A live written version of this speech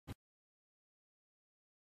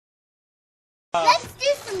Let's do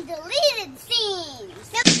some deleted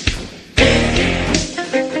scenes.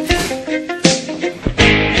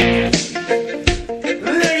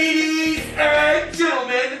 Ladies and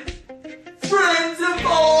gentlemen, friends of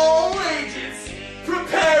all ages,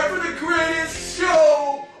 prepare for the greatest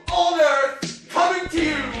show on earth, coming to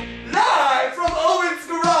you live from Owen's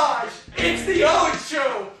garage. It's the Owen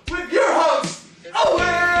Show with your host,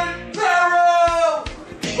 Owen Barrow.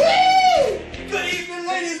 Woo! Good evening,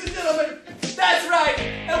 ladies and gentlemen. That's right,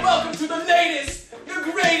 and welcome to the latest,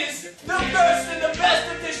 the greatest, the first and the best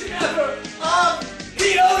edition ever of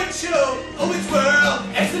the Owen Show. Owen's World,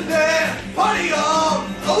 excellent, party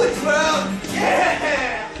on, Owen's World,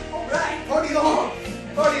 yeah! Alright, party on,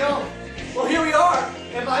 party on. Well, here we are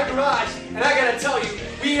in my garage, and I gotta tell you,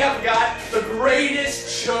 we have got the greatest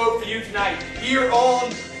show for you tonight here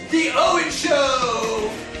on the Owen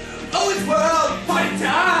Show. Owen's World, party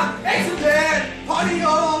time, excellent, party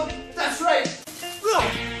on. That's right.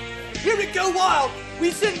 Ugh. Here we go wild.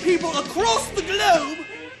 We send people across the globe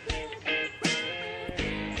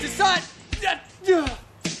to cite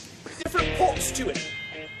different parts to it.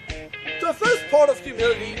 The first part of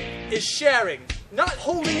humility is sharing. Not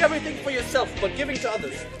holding everything for yourself, but giving to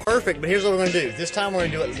others. Perfect, but here's what we're going to do. This time we're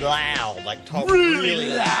going to do it loud. Like talk really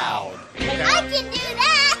loud. And I can do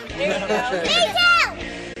that. There you go. Me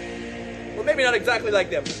too. Well, maybe not exactly like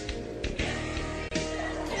them.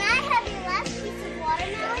 Can I have your last piece of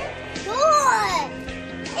watermelon? Good.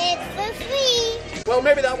 It's so sweet. Well,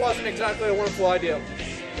 maybe that wasn't exactly a wonderful idea.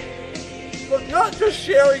 But not just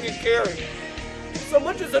sharing and caring, so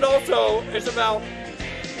much as it also is about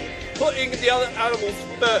putting the other animals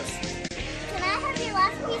first. Can I have your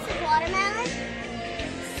last piece of watermelon?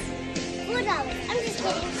 $4. I'm just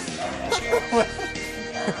kidding.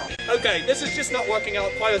 Okay, this is just not working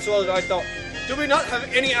out quite as well as I thought. Do we not have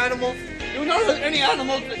any animals? Do we not have any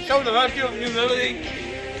animals that show the virtue of humility?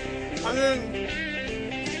 I mean,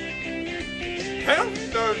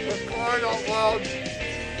 hamsters for crying out loud.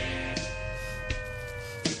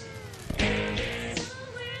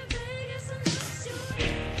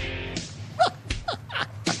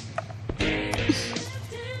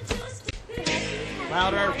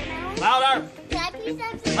 Louder! Louder! Can I please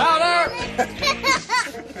have some Louder! watermelon?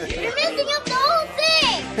 You're messing up the whole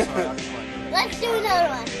thing. Let's do another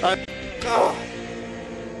one. Oh.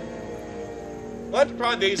 Let's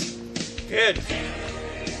try these kids.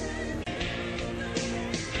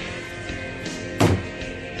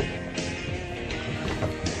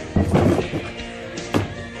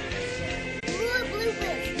 More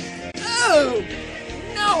bloopers. Oh!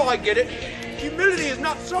 Now I get it. Humility is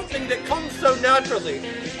not something that comes so naturally.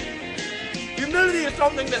 Humility is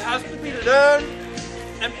something that has to be learned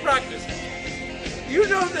and practiced. You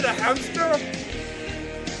know that a hamster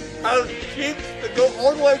has cheeks that go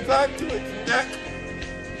all the way back to its neck?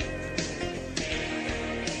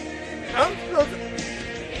 Hamsters...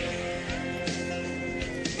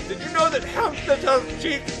 Did you know that hamsters have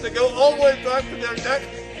cheeks that go all the way back to their neck?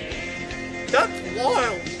 That's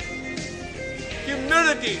wild.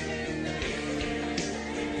 Humility.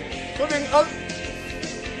 Putting up...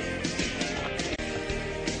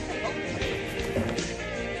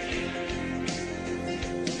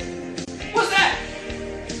 What's that?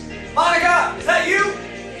 Monica, is that you?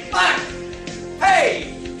 Monica!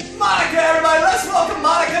 Hey! Monica, everybody, let's welcome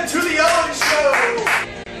Monica to the Owen Show!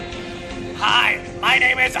 Hi, my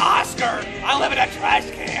name is Oscar. I live in a trash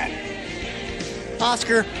can.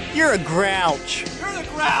 Oscar, you're a grouch. You're the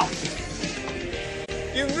grouch!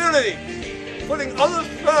 Humility. Putting others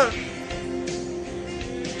first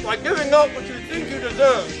by giving up what you think you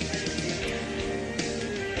deserve.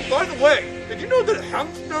 By the way, did you know that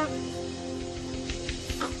hamsters